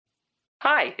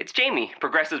Hi, it's Jamie,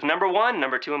 Progressive's number one,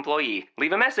 number two employee.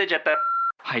 Leave a message at the...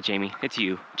 Hi, Jamie. It's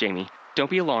you, Jamie. Don't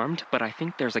be alarmed, but I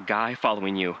think there's a guy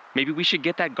following you. Maybe we should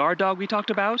get that guard dog we talked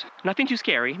about? Nothing too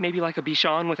scary, maybe like a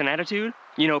Bichon with an attitude?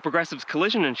 You know, Progressive's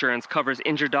collision insurance covers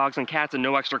injured dogs and cats at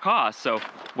no extra cost, so...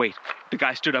 Wait, the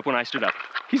guy stood up when I stood up.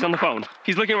 He's on the phone.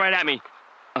 He's looking right at me.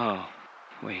 Oh,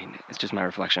 wait, it's just my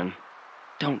reflection.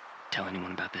 Don't tell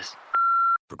anyone about this.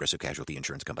 Progressive Casualty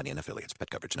Insurance Company and Affiliates. Pet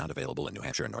coverage not available in New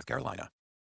Hampshire and North Carolina.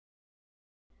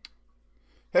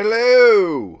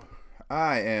 Hello!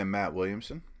 I am Matt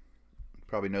Williamson.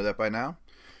 Probably know that by now.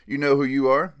 You know who you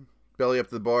are. Belly up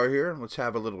to the bar here. Let's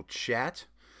have a little chat.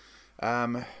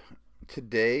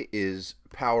 Today is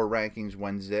Power Rankings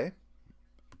Wednesday.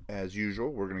 As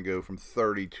usual, we're going to go from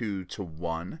 32 to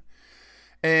 1.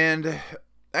 And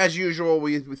as usual,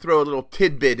 we throw a little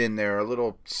tidbit in there, a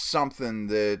little something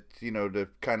that, to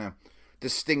kind of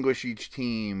distinguish each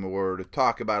team or to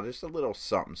talk about just a little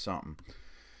something.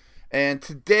 And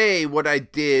today what I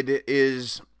did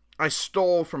is I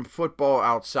stole from Football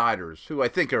Outsiders, who I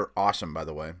think are awesome, by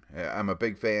the way. I'm a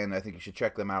big fan. I think you should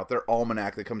check them out. Their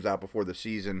almanac that comes out before the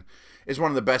season is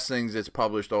one of the best things that's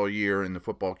published all year in the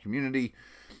football community.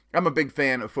 I'm a big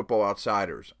fan of Football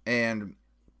Outsiders. And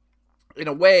in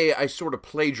a way, I sort of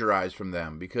plagiarize from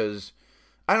them because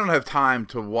I don't have time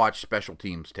to watch special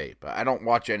teams tape. I don't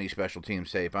watch any special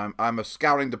teams tape. I'm a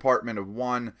scouting department of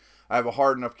one. I have a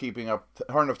hard enough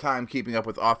time keeping up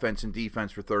with offense and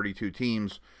defense for 32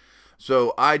 teams.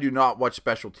 So I do not watch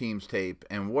special teams tape.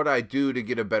 And what I do to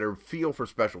get a better feel for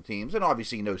special teams, and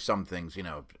obviously you know some things,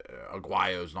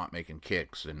 Aguayo's not making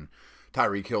kicks and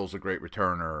Tyreek Hill's a great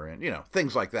returner and,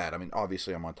 things like that. I mean,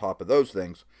 obviously I'm on top of those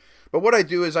things. But what I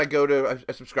do is I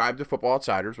subscribe to Football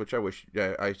Outsiders, which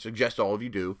I suggest all of you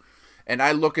do. And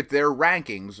I look at their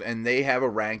rankings, and they have a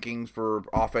rankings for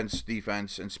offense,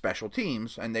 defense, and special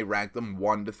teams, and they rank them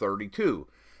 1 to 32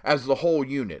 as the whole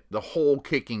unit, the whole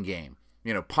kicking game.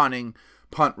 Punting,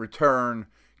 punt return,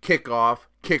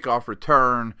 kickoff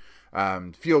return,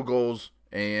 field goals,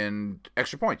 and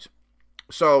extra points.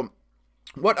 So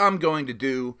what I'm going to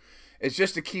do is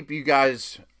just to keep you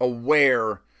guys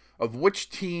aware of which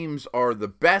teams are the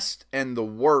best and the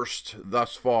worst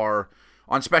thus far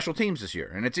on special teams this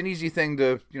year. And it's an easy thing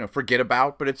to, forget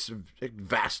about, but it's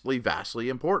vastly, vastly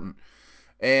important.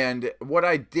 And what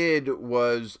I did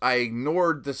was I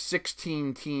ignored the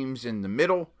 16 teams in the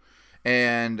middle,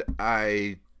 and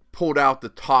I pulled out the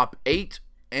top 8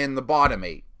 and the bottom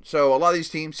 8. So a lot of these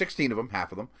teams, 16 of them,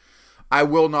 half of them, I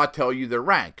will not tell you their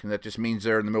rank. And that just means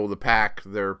they're in the middle of the pack.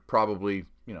 They're probably,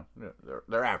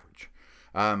 they're average.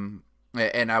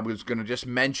 And I was going to just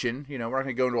mention, we're not going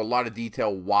to go into a lot of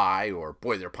detail why, or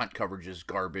boy, their punt coverage is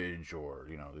garbage, or,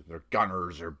 their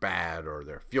gunners are bad, or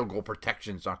their field goal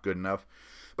protection's not good enough.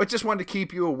 But just wanted to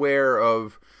keep you aware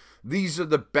of these are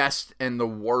the best and the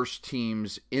worst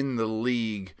teams in the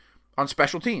league on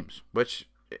special teams, which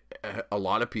a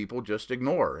lot of people just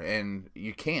ignore, and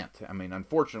you can't. I mean,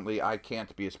 unfortunately, I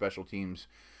can't be a special teams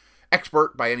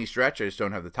expert by any stretch. I just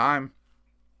don't have the time.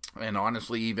 And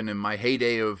honestly, even in my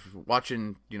heyday of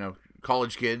watching,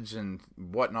 college kids and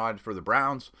whatnot for the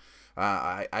Browns,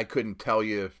 I couldn't tell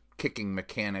you kicking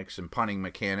mechanics and punting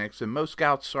mechanics, and most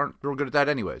scouts aren't real good at that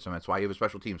anyways, and that's why you have a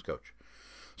special teams coach.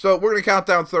 So we're going to count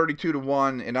down 32 to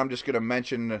 1, and I'm just going to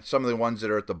mention some of the ones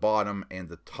that are at the bottom and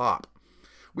the top.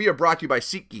 We are brought to you by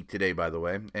SeatGeek today, by the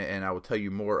way, and I will tell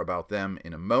you more about them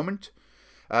in a moment.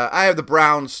 I have the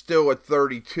Browns still at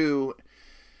 32.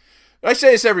 I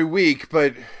say this every week,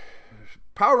 but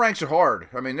power ranks are hard.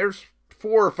 I mean, there's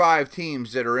 4 or 5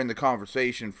 teams that are in the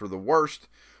conversation for the worst.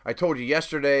 I told you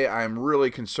yesterday I'm really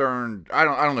concerned. I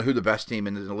don't know who the best team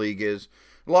in the league is.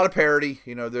 A lot of parity.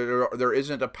 There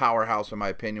isn't a powerhouse in my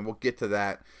opinion. We'll get to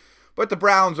that. But the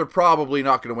Browns are probably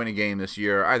not going to win a game this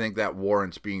year. I think that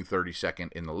warrants being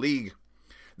 32nd in the league.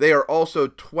 They are also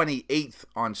 28th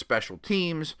on special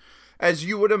teams, as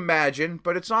you would imagine,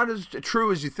 but it's not as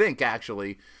true as you think,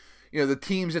 actually. The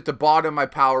teams at the bottom of my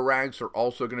power ranks are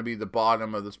also going to be the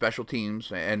bottom of the special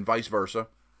teams and vice versa.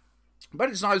 But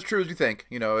it's not as true as you think.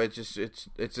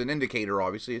 It's an indicator,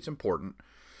 obviously. It's important.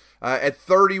 At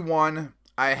 31,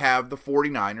 I have the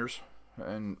 49ers.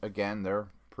 And again, they're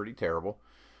pretty terrible.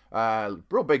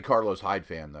 Real big Carlos Hyde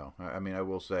fan, though. I mean, I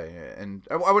will say. And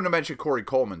I wouldn't have mentioned Corey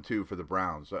Coleman, too, for the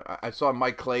Browns. I saw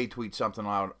Mike Clay tweet something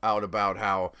out about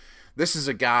how this is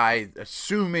a guy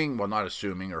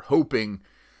hoping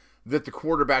that the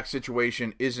quarterback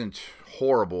situation isn't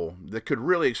horrible, that could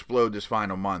really explode this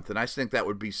final month. And I think that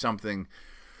would be something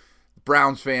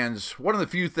Browns fans, one of the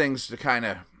few things to kind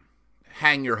of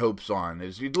hang your hopes on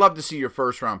is you'd love to see your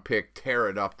first-round pick tear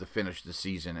it up to finish the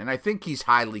season. And I think he's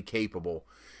highly capable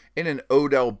in an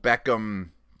Odell Beckham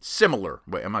similar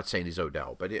way. I'm not saying he's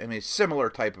Odell, but I mean, similar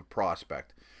type of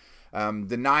prospect.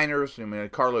 The Niners, I mean,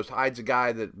 Carlos Hyde's a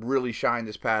guy that really shined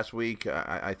this past week.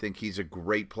 I think he's a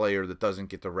great player that doesn't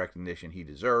get the recognition he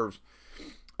deserves.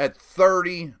 At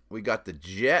 30, we got the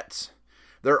Jets.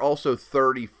 They're also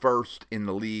 31st in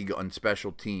the league on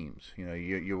special teams. You know,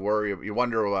 you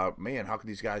wonder about, man, how can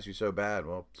these guys be so bad?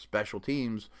 Well, special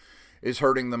teams is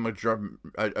hurting them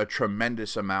a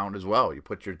tremendous amount as well. You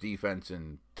put your defense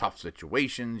in tough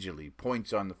situations. You leave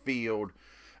points on the field.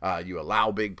 You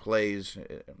allow big plays.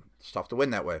 It's tough to win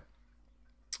that way.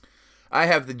 I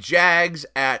have the Jags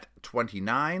at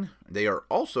 29. They are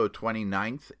also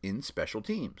 29th in special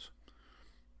teams.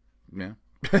 Yeah.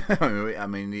 I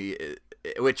mean,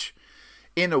 which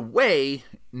in a way,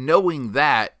 knowing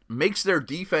that makes their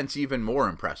defense even more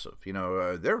impressive. You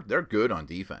know, they're good on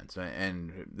defense.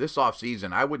 And this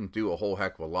offseason, I wouldn't do a whole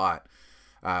heck of a lot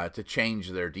to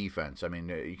change their defense. I mean,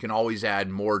 you can always add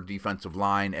more defensive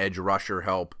line, edge rusher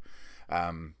help.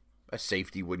 A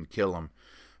safety wouldn't kill them.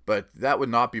 But that would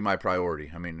not be my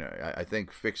priority. I mean, I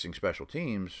think fixing special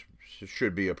teams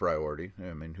should be a priority.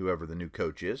 I mean, whoever the new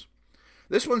coach is.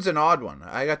 This one's an odd one.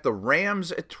 I got the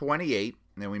Rams at 28.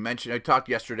 And I talked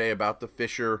yesterday about the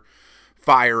Fisher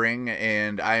firing,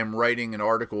 and I am writing an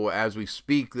article as we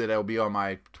speak that will be on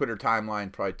my Twitter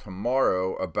timeline probably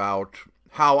tomorrow about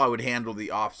how I would handle the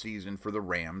offseason for the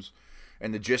Rams.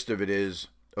 And the gist of it is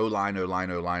O-line,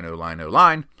 O-line, O-line, O-line,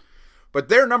 O-line. But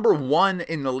they're number 1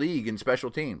 in the league in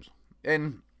special teams.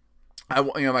 And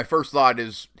my first thought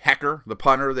is Hecker, the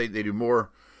punter. They do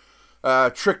more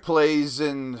trick plays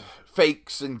and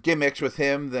fakes and gimmicks with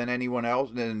him than anyone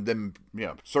else, than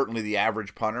certainly the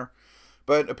average punter.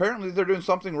 But apparently they're doing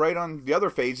something right on the other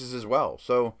phases as well.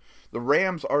 So the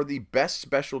Rams are the best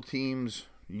special teams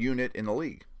unit in the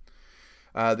league.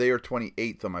 They are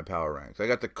 28th on my power ranks. I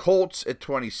got the Colts at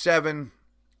 27.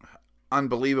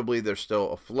 Unbelievably, they're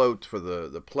still afloat for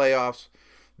the playoffs.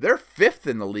 They're 5th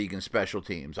in the league in special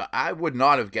teams. I would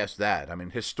not have guessed that. I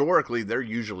mean, historically, they're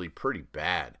usually pretty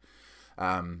bad.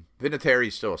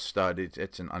 Vinatieri's still a stud.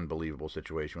 It's an unbelievable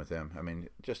situation with him. I mean,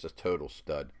 just a total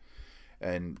stud.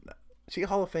 And is he a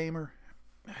Hall of Famer?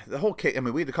 The whole case, I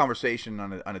mean, we had a conversation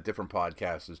on a different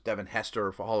podcast. Is Devin Hester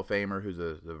a Hall of Famer, who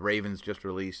the Ravens just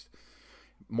released?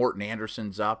 Morton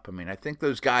Anderson's up. I mean, I think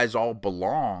those guys all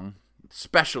belong,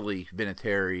 especially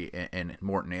Vinatieri and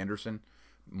Morton Anderson,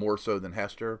 more so than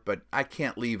Hester. But I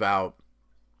can't leave out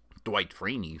Dwight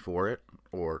Freeney for it,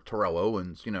 or Terrell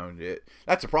Owens. You know,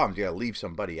 that's the problem. You got to leave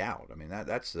somebody out. I mean,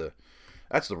 that's the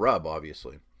rub,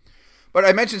 obviously. But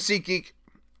I mentioned SeatGeek.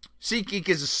 SeatGeek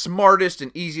is the smartest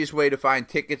and easiest way to find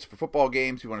tickets for football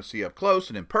games you want to see up close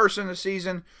and in person this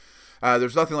season.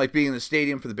 There's nothing like being in the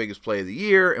stadium for the biggest play of the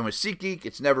year, and with SeatGeek,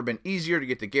 it's never been easier to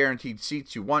get the guaranteed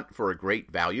seats you want for a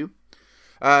great value.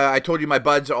 I told you my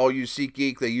buds all use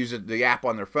SeatGeek. They use the app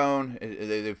on their phone.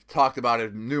 They've talked about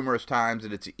it numerous times,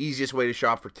 and it's the easiest way to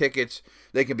shop for tickets.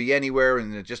 They can be anywhere,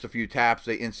 and in just a few taps,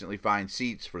 they instantly find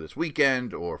seats for this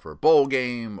weekend, or for a bowl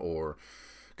game, or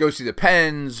go see the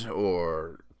Pens,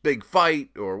 or big fight,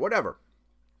 or whatever.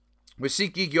 With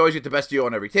SeatGeek, you always get the best deal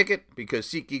on every ticket, because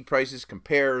SeatGeek prices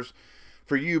compares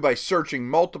for you by searching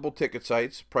multiple ticket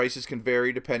sites. Prices can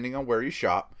vary depending on where you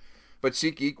shop, but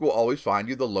SeatGeek will always find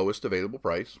you the lowest available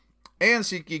price. And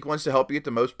SeatGeek wants to help you get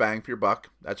the most bang for your buck.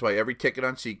 That's why every ticket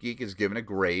on SeatGeek is given a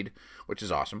grade, which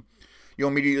is awesome. You'll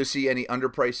immediately see any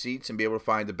underpriced seats and be able to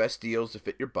find the best deals to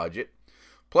fit your budget.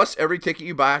 Plus, every ticket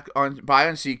you buy on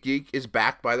SeatGeek is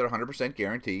backed by their 100%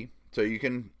 guarantee, so you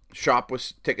can shop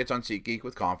with tickets on SeatGeek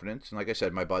with confidence. And like I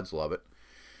said, my buds love it.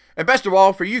 And best of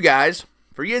all, for you guys,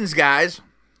 for Yins guys,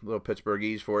 a little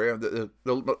Pittsburghese for you,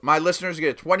 my listeners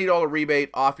get a $20 rebate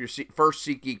off your first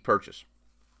SeatGeek purchase.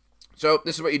 So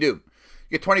this is what you do.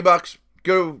 You get $20,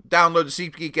 go download the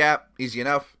SeatGeek app, easy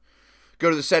enough. Go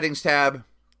to the settings tab,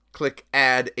 click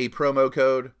add a promo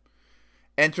code,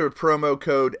 enter promo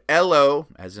code LO,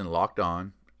 as in locked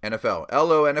on, NFL,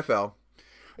 LO NFL.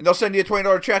 And they'll send you a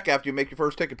 $20 check after you make your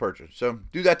first ticket purchase. So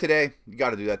do that today. You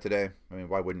got to do that today. I mean,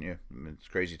 why wouldn't you? I mean, it's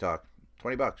crazy talk.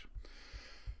 $20.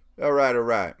 All right.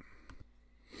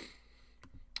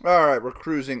 All right, we're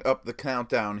cruising up the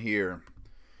countdown here.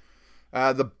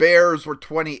 The Bears were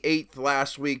 28th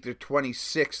last week. They're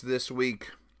 26th this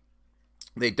week.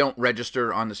 They don't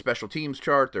register on the special teams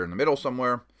chart. They're in the middle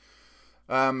somewhere.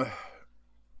 Maybe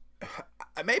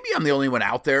I'm the only one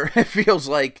out there. It feels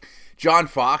like John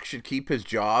Fox should keep his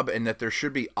job and that there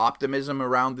should be optimism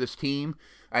around this team.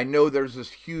 I know there's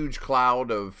this huge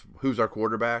cloud of who's our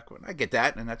quarterback. I get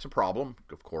that, and that's a problem,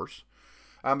 of course.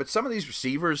 But some of these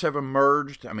receivers have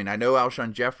emerged. I mean, I know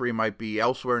Alshon Jeffrey might be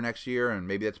elsewhere next year, and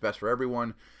maybe that's best for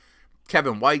everyone.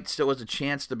 Kevin White still has a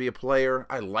chance to be a player.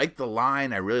 I like the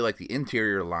line. I really like the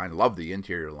interior line. Love the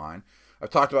interior line. I've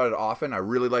talked about it often. I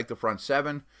really like the front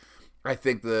seven. I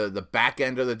think the back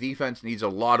end of the defense needs a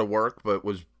lot of work, but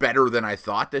was better than I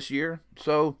thought this year.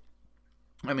 So,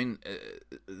 I mean,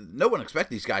 no one expects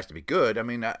these guys to be good. I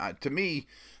mean, to me,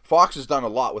 Fox has done a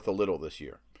lot with a little this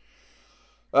year.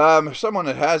 Someone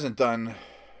that hasn't done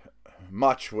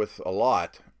much with a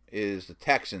lot is the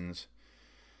Texans.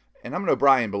 And I'm an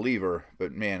O'Brien believer,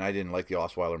 but man, I didn't like the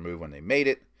Osweiler move when they made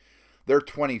it. They're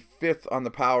 25th on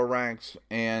the power ranks,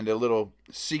 and a little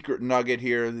secret nugget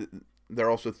here, they're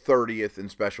also 30th in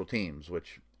special teams,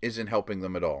 which isn't helping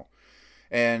them at all.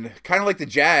 And kind of like the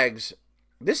Jags,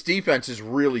 this defense is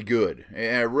really good.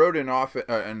 And I wrote an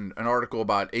article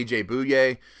about A.J.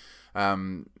 Bouye.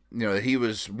 He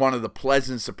was one of the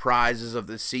pleasant surprises of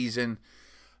this season.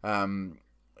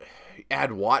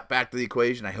 Add Watt back to the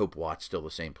equation. I hope Watt's still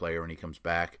the same player when he comes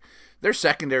back. Their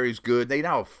secondary is good. They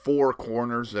now have 4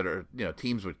 corners that are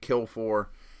teams would kill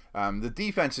for. The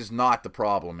defense is not the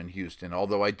problem in Houston,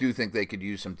 although I do think they could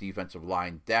use some defensive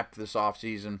line depth this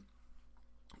offseason.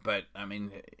 But, I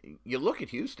mean, you look at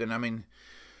Houston, I mean,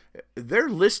 their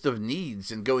list of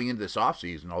needs in going into this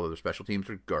offseason, although their special teams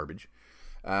are garbage,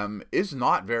 is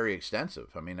not very extensive.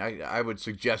 I mean, I would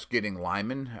suggest getting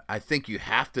linemen. I think you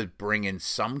have to bring in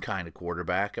some kind of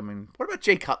quarterback. I mean, what about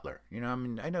Jay Cutler? I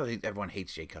mean, I know everyone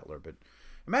hates Jay Cutler, but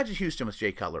imagine Houston with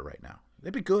Jay Cutler right now.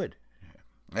 They'd be good.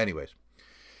 Anyways.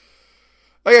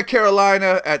 I got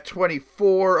Carolina at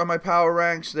 24 on my power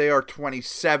ranks. They are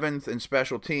 27th in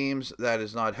special teams. That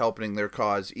is not helping their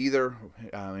cause either.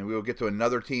 And we will get to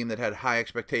another team that had high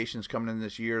expectations coming in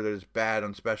this year that is bad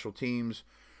on special teams.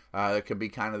 It can be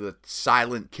kind of the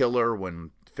silent killer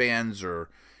when fans are,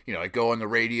 I go on the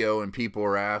radio and people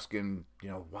are asking,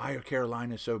 why are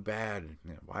Carolina so bad?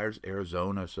 Why is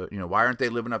Arizona so, why aren't they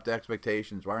living up to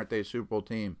expectations? Why aren't they a Super Bowl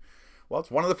team? Well, it's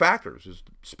one of the factors is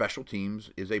special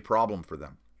teams is a problem for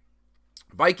them.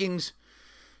 Vikings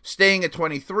staying at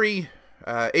 23.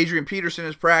 Adrian Peterson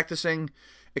is practicing.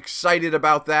 Excited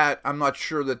about that. I'm not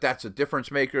sure that that's a difference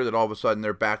maker, that all of a sudden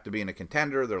they're back to being a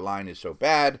contender. Their line is so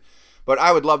bad. But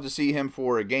I would love to see him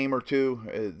for a game or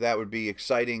two. That would be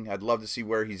exciting. I'd love to see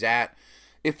where he's at.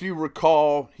 If you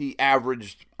recall, he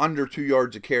averaged under 2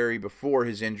 yards a carry before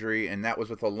his injury, and that was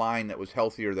with a line that was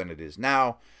healthier than it is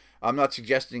now. I'm not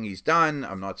suggesting he's done.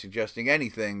 I'm not suggesting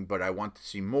anything, but I want to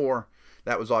see more.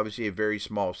 That was obviously a very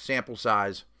small sample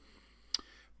size.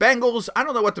 Bengals, I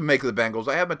don't know what to make of the Bengals.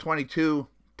 I have them at 22.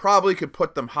 Probably could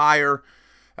put them higher.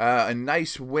 A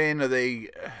nice win. Are they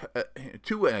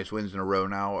 2 nice wins in a row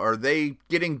now? Are they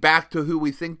getting back to who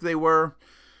we think they were?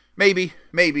 Maybe.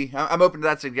 I'm open to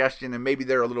that suggestion, and maybe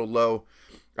they're a little low.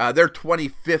 They're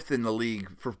 25th in the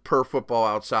league for per Football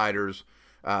Outsiders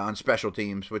on special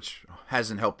teams, which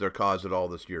hasn't helped their cause at all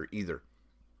this year either.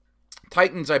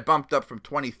 Titans, I bumped up from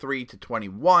 23 to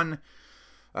 21.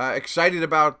 Excited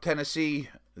about Tennessee.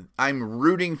 I'm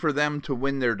rooting for them to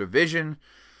win their division.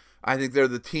 I think they're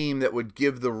the team that would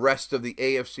give the rest of the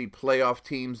AFC playoff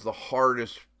teams the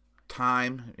hardest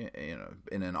time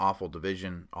in an awful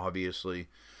division, obviously.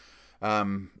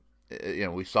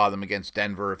 We saw them against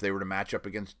Denver if they were to match up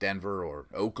against Denver or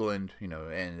Oakland,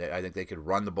 and I think they could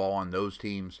run the ball on those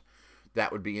teams.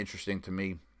 That would be interesting to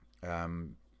me.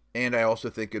 And I also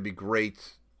think it'd be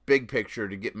great, big picture,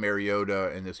 to get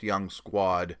Mariota and this young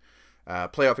squad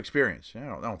playoff experience. I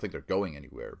don't think they're going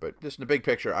anywhere, but just in the big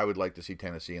picture, I would like to see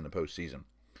Tennessee in the postseason.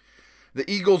 The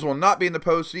Eagles will not be in the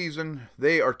postseason.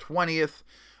 They are 20th.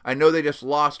 I know they just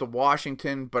lost to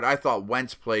Washington, but I thought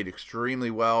Wentz played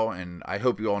extremely well, and I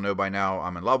hope you all know by now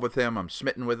I'm in love with him. I'm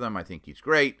smitten with him. I think he's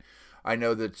great. I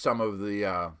know that some of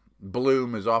the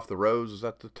bloom is off the rose. Is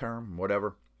that the term?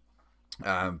 Whatever.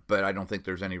 But I don't think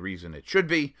there's any reason it should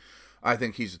be. I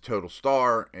think he's a total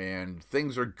star, and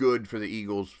things are good for the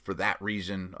Eagles for that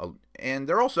reason. And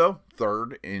they're also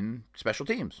third in special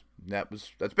teams.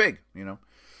 That's big,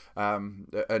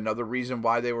 Another reason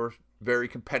why they were very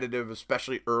competitive,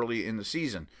 especially early in the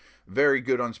season. Very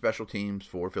good on special teams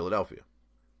for Philadelphia.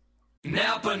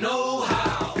 Napa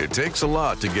know-how. It takes a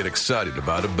lot to get excited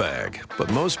about a bag,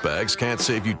 but most bags can't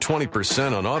save you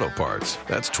 20% on auto parts.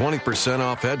 That's 20%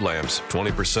 off headlamps,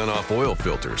 20% off oil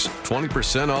filters,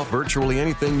 20% off virtually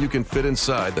anything you can fit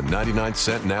inside the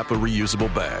 99-cent Napa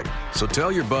reusable bag. So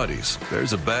tell your buddies,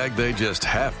 there's a bag they just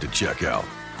have to check out.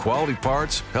 Quality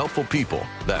parts, helpful people.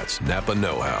 That's Napa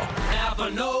know-how. Napa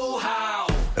know-how.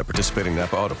 At participating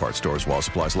Napa Auto Parts stores while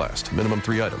supplies last. Minimum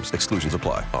 3 items. Exclusions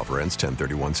apply. Offer ends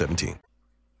 10/31/17.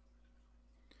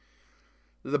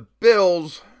 The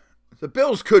Bills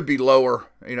could be lower.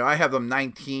 I have them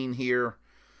 19 here.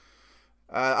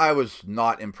 I was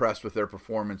not impressed with their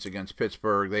performance against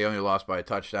Pittsburgh. They only lost by a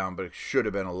touchdown, but it should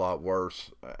have been a lot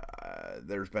worse.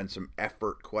 There's been some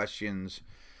effort questions.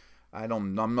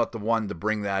 I'm not the one to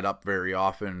bring that up very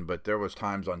often, but there was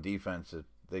times on defense that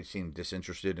they seemed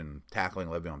disinterested in tackling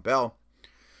Le'Veon Bell.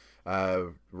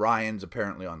 Ryan's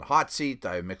apparently on the hot seat.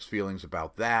 I have mixed feelings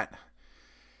about that.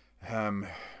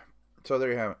 So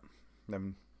there you have it.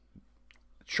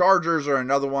 Chargers are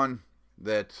another one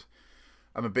that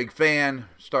I'm a big fan.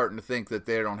 Starting to think that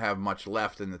they don't have much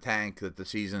left in the tank, that the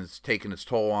season's taken its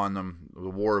toll on them. The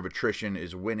war of attrition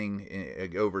is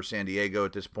winning over San Diego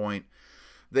at this point.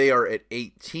 They are at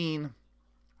 18.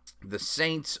 The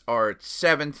Saints are at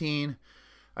 17.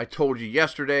 I told you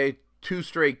yesterday, 2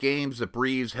 straight games that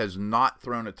Breeze has not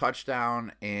thrown a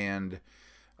touchdown and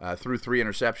threw 3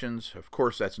 interceptions. Of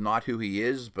course, that's not who he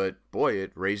is, but boy,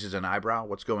 it raises an eyebrow.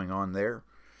 What's going on there?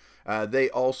 They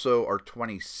also are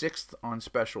 26th on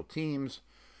special teams.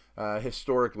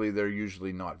 Historically, they're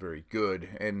usually not very good.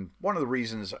 And one of the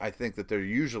reasons I think that they're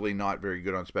usually not very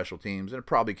good on special teams, and it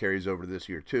probably carries over this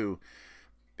year too,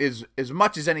 is as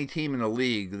much as any team in the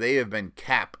league, they have been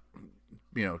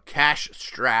cash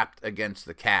strapped against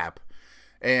the cap.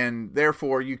 And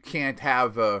therefore, you can't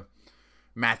have a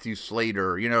Matthew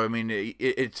Slater. You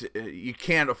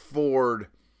can't afford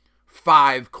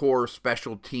 5 core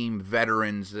special team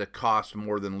veterans that cost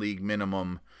more than league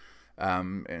minimum.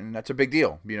 And that's a big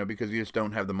deal, because you just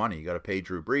don't have the money. You got to pay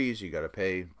Drew Brees. You got to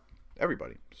pay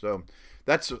everybody. So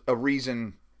that's a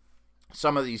reason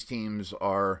some of these teams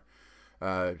are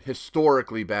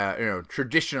historically bad,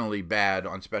 traditionally bad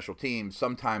on special teams.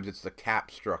 Sometimes it's the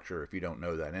cap structure, if you don't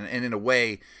know that. And in a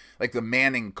way, like the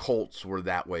Manning Colts were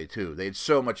that way too. They had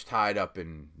so much tied up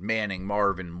in Manning,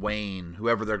 Marvin, Wayne,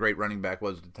 whoever their great running back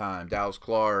was at the time, Dallas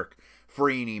Clark,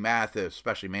 Freeney, Mathis,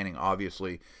 especially Manning,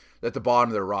 obviously, that the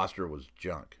bottom of their roster was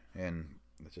junk. And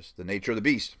it's just the nature of the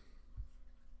beast.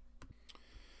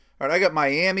 All right, I got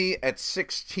Miami at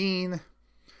 16.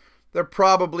 They're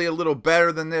probably a little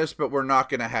better than this, but we're not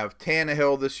going to have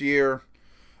Tannehill this year.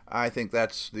 I think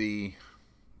that's the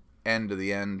end of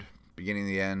the end, beginning of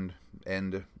the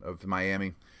end of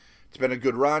Miami. It's been a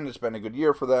good run. It's been a good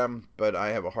year for them, but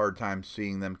I have a hard time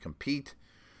seeing them compete.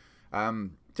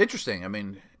 It's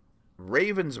interesting.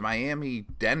 Ravens, Miami,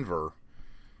 Denver,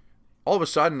 all of a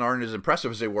sudden aren't as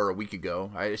impressive as they were a week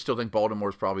ago. I still think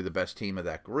Baltimore's probably the best team of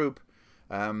that group.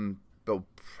 But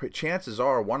chances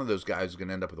are one of those guys is going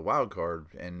to end up with a wild card,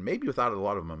 and maybe without a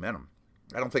lot of momentum.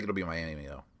 I don't think it'll be Miami,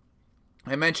 though.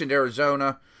 I mentioned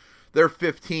Arizona. They're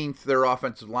 15th. Their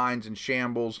offensive line's in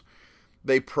shambles.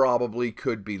 They probably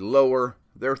could be lower.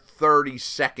 They're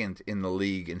 32nd in the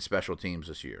league in special teams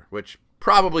this year, which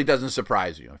probably doesn't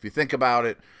surprise you. If you think about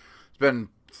it, it's been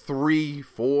 3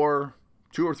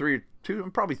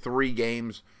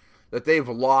 games that they've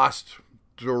lost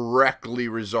directly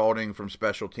resulting from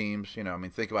special teams.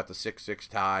 Think about the 6-6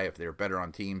 tie. If they're better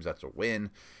on teams, that's a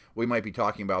win. We might be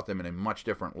talking about them in a much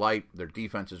different light. Their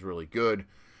defense is really good.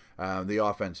 The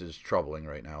offense is troubling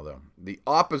right now, though. The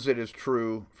opposite is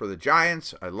true for the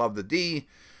Giants. I love the D.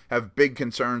 Have big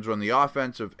concerns on the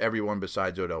offense of everyone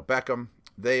besides Odell Beckham.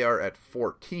 They are at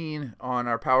 14 on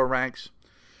our power ranks.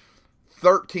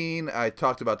 13, I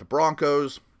talked about the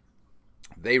Broncos.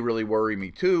 They really worry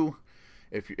me, too.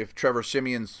 If Trevor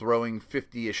Siemian's throwing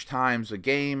 50-ish times a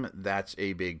game, that's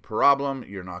a big problem.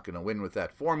 You're not going to win with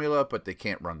that formula, but they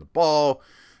can't run the ball.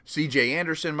 C.J.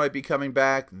 Anderson might be coming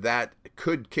back. That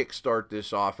could kickstart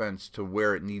this offense to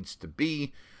where it needs to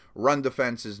be. Run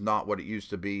defense is not what it used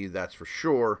to be, that's for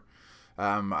sure.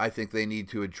 I think they need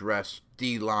to address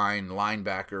D-line,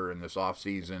 linebacker in this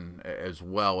offseason, as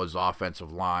well as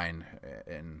offensive line,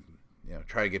 and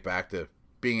try to get back to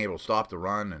being able to stop the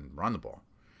run and run the ball.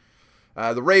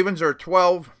 The Ravens are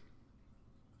 12.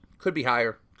 Could be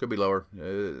higher, could be lower.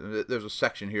 There's a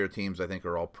section here of teams I think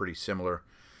are all pretty similar.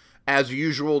 As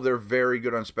usual, they're very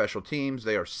good on special teams.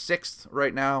 They are 6th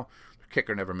right now. The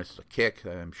kicker never misses a kick.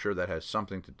 I'm sure that has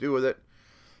something to do with it.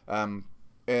 And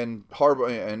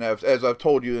as I've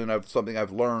told you, and something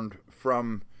I've learned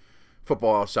from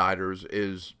Football Outsiders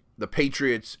is the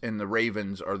Patriots and the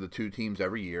Ravens are the 2 teams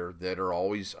every year that are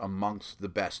always amongst the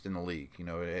best in the league.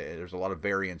 There's a lot of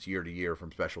variance year to year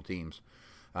from special teams,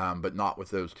 but not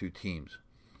with those 2 teams.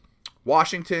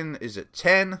 Washington is at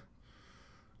 10.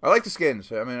 I like the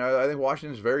Skins. I think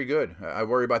Washington is very good. I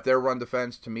worry about their run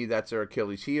defense. To me, that's their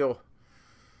Achilles heel.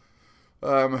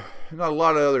 Not a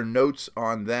lot of other notes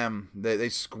on them. They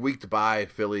squeaked by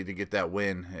Philly to get that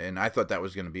win, and I thought that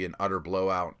was going to be an utter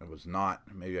blowout. It was not.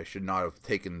 Maybe I should not have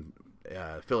taken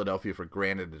Philadelphia for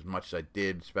granted as much as I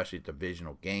did, especially a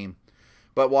divisional game.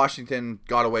 But Washington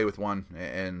got away with one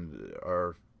and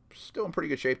are still in pretty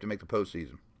good shape to make the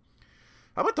postseason.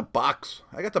 How about the Bucs?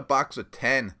 I got the Bucs at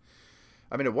 10.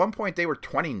 I mean, at one point they were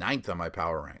 29th on my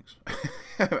power ranks.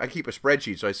 I keep a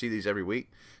spreadsheet, so I see these every week.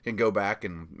 Can go back,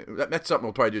 and that's something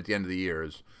we'll probably do at the end of the year.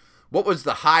 Is what was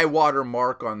the high water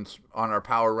mark on our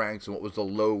power ranks, and what was the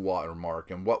low water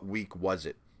mark, and what week was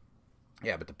it?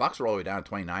 Yeah, but the Bucs were all the way down to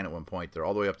 29 at one point. They're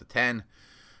all the way up to 10.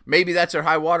 Maybe that's their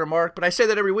high water mark, but I say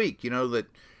that every week. That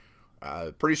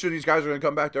pretty soon these guys are going to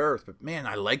come back to earth. But man,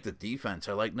 I like the defense.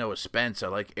 I like Noah Spence. I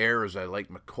like Ayers. I like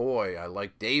McCoy. I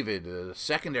like David. The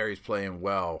secondary's playing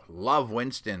well. Love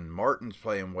Winston. Martin's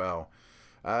playing well.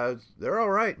 They're all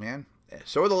right, man.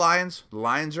 So are the Lions. The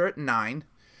Lions are at 9.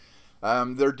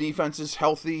 Their defense is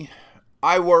healthy.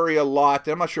 I worry a lot.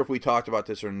 I'm not sure if we talked about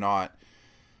this or not.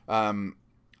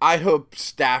 I hope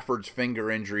Stafford's finger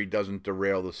injury doesn't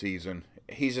derail the season.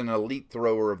 He's an elite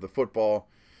thrower of the football,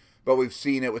 but we've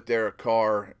seen it with Derek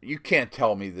Carr. You can't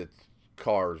tell me that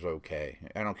Carr's okay.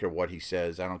 I don't care what he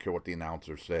says. I don't care what the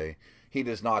announcers say. He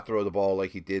does not throw the ball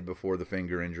like he did before the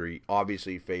finger injury.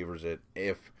 Obviously, he favors it.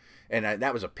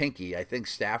 That was a pinky. I think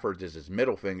Stafford's is his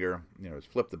middle finger, his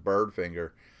flip the bird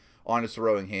finger on his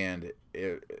throwing hand.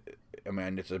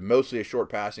 It's mostly a short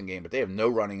passing game, but they have no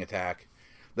running attack.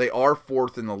 They are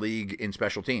 4th in the league in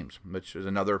special teams, which is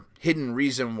another hidden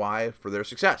reason why for their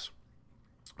success.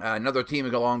 Another team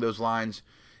along those lines,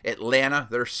 Atlanta,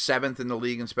 they're 7th in the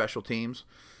league in special teams.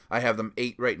 I have them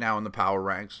 8 right now in the power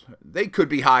ranks. They could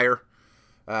be higher.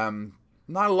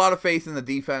 Not a lot of faith in the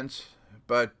defense,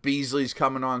 but Beasley's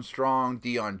coming on strong.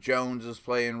 Deion Jones is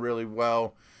playing really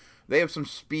well. They have some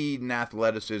speed and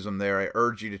athleticism there. I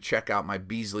urge you to check out my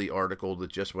Beasley article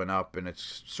that just went up, and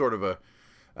it's sort of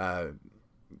a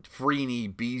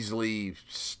Freeney, Beasley,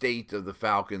 state of the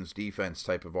Falcons defense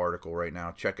type of article right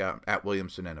now. Check out at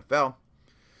Williamson NFL.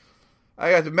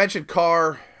 I got to mention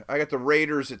Carr. I got the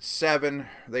Raiders at 7.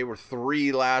 They were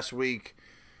 3 last week.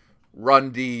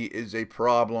 Run D is a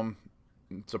problem.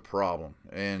 It's a problem.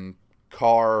 And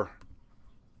Carr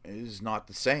is not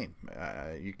the same.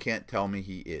 You can't tell me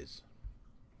he is.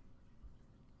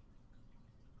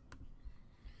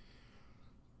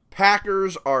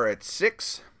 Packers are at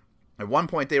 6. At one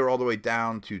point, they were all the way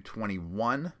down to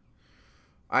 21.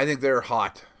 I think they're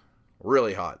hot.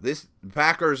 Really hot. The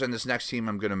Packers and this next team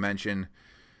I'm going to mention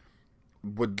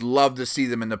would love to see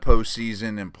them in the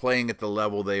postseason and playing at the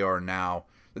level they are now.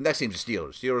 The next team's the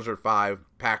Steelers. Steelers are at 5.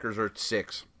 Packers are at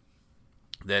 6.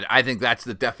 I think that's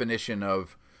the definition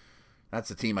of that's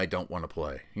the team I don't want to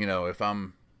play. If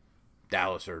I'm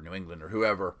Dallas or New England or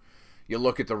whoever, you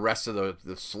look at the rest of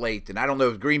the slate, and I don't know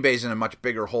if Green Bay's in a much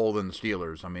bigger hole than the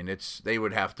Steelers. I mean, they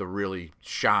would have to really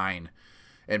shine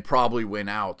and probably win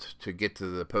out to get to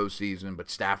the postseason, but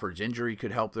Stafford's injury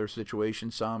could help their situation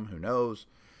some. Who knows?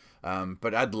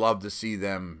 But I'd love to see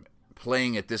them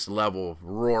playing at this level,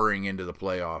 roaring into the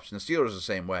playoffs. And the Steelers are the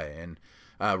same way. And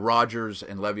Rodgers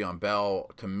and Le'Veon Bell,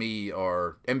 to me,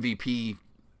 are MVP,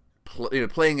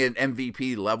 playing at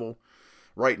MVP level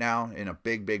right now in a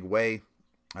big, big way.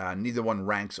 Neither one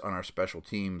ranks on our special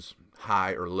teams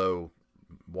high or low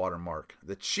watermark.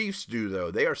 The Chiefs do, though.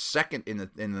 They are 2nd in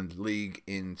the league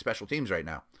in special teams right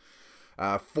now.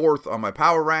 4th on my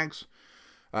power ranks.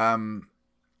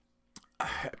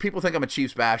 People think I'm a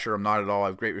Chiefs basher. I'm not at all. I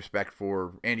have great respect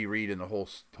for Andy Reid and the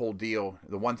whole deal.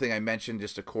 The one thing I mentioned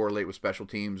just to correlate with special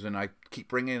teams, and I keep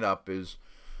bringing it up, is,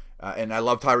 and I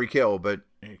love Tyreek Hill, but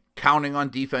counting on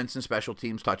defense and special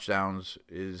teams touchdowns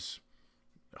is,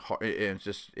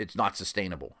 it's not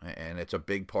sustainable, and it's a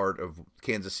big part of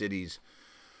Kansas City's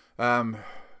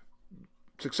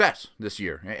success this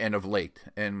year and of late.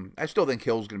 And I still think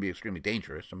Hill's going to be extremely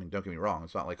dangerous. I mean, don't get me wrong.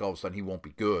 It's not like all of a sudden he won't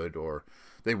be good or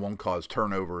they won't cause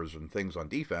turnovers and things on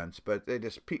defense, but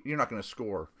you're not going to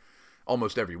score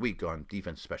almost every week on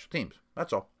defense and special teams.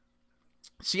 That's all.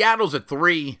 Seattle's at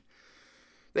 3.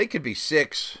 They could be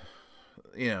 6.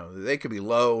 They could be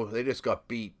low. They just got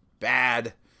beat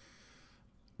bad.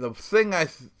 The thing I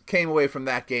came away from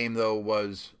that game, though,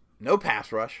 was no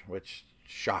pass rush, which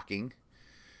shocking.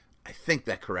 I think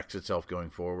that corrects itself going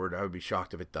forward. I would be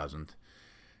shocked if it doesn't.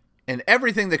 And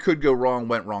everything that could go wrong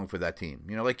went wrong for that team.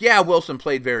 Wilson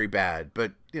played very bad,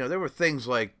 but, there were things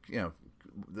like,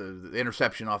 the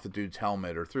interception off the dude's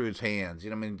helmet or through his hands.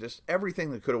 Just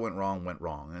everything that could have went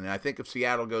wrong. And I think if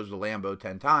Seattle goes to Lambeau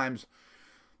 10 times,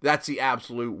 that's the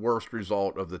absolute worst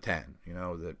result of the 10.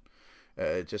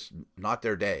 Just not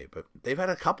their day. But they've had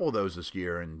a couple of those this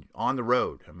year and on the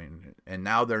road. I mean, and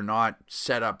now they're not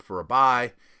set up for a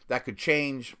bye. That could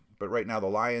change, but right now the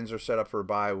Lions are set up for a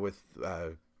bye with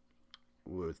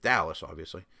Dallas,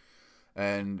 obviously.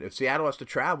 And if Seattle has to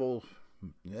travel,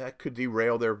 that could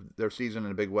derail their season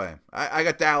in a big way. I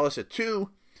got Dallas at 2.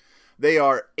 They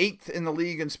are 8th in the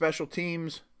league in special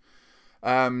teams.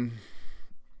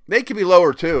 They could be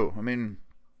lower too. I mean,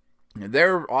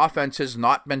 their offense has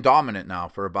not been dominant now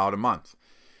for about a month,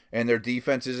 and their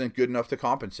defense isn't good enough to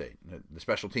compensate. The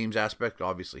special teams aspect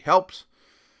obviously helps,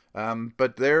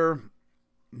 but they're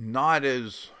not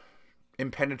as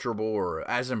impenetrable or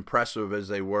as impressive as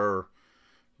they were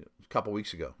a couple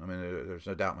weeks ago. I mean, there's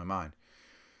no doubt in my mind.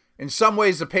 In some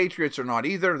ways, the Patriots are not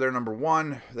either. They're number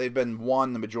 1. They've been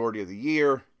 1 the majority of the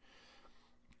year.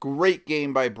 Great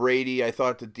game by Brady. I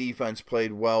thought the defense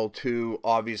played well, too.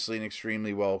 Obviously, an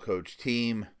extremely well-coached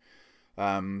team.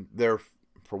 They're,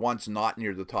 for once, not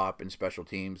near the top in special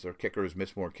teams. Their kickers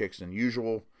missed more kicks than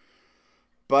usual.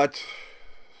 But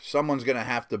someone's going to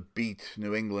have to beat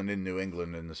New England in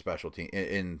the special team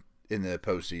in the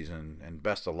postseason, and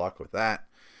best of luck with that.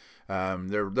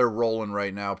 They're rolling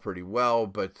right now pretty well,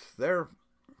 but they're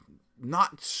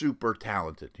not super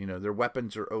talented. You know, their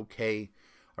weapons are okay.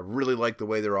 I really like the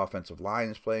way their offensive line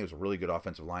is playing. It was a really good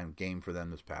offensive line game for them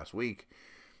this past week.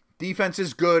 Defense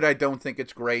is good. I don't think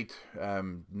it's great.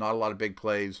 Not a lot of big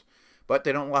plays, but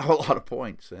they don't allow a lot of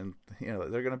points, and you know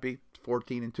they're going to be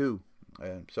 14-2.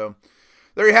 So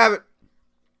there you have it.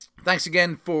 Thanks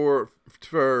again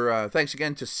thanks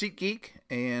again to SeatGeek,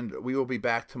 and we will be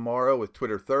back tomorrow with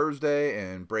Twitter Thursday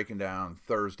and breaking down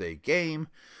Thursday game.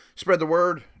 Spread the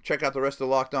word. Check out the rest of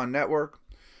the Locked On Network.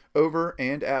 Over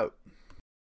and out.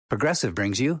 Progressive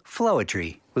brings you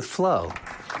Flowetry with Flo.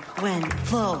 When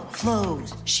Flo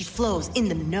flows, she flows in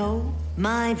the know.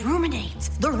 Mind ruminates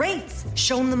the rates.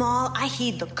 Shown them all, I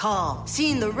heed the call.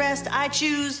 Seeing the rest, I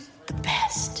choose the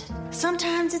best.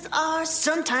 Sometimes it's ours,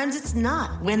 sometimes it's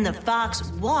not. When the fox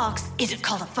walks, is it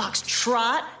called a fox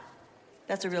trot?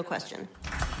 That's a real question.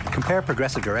 Compare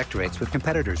Progressive Direct rates with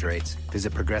competitors' rates.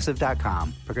 Visit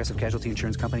Progressive.com. Progressive Casualty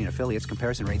Insurance Company and affiliates.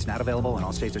 Comparison rates not available in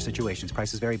all states or situations.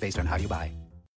 Prices vary based on how you buy.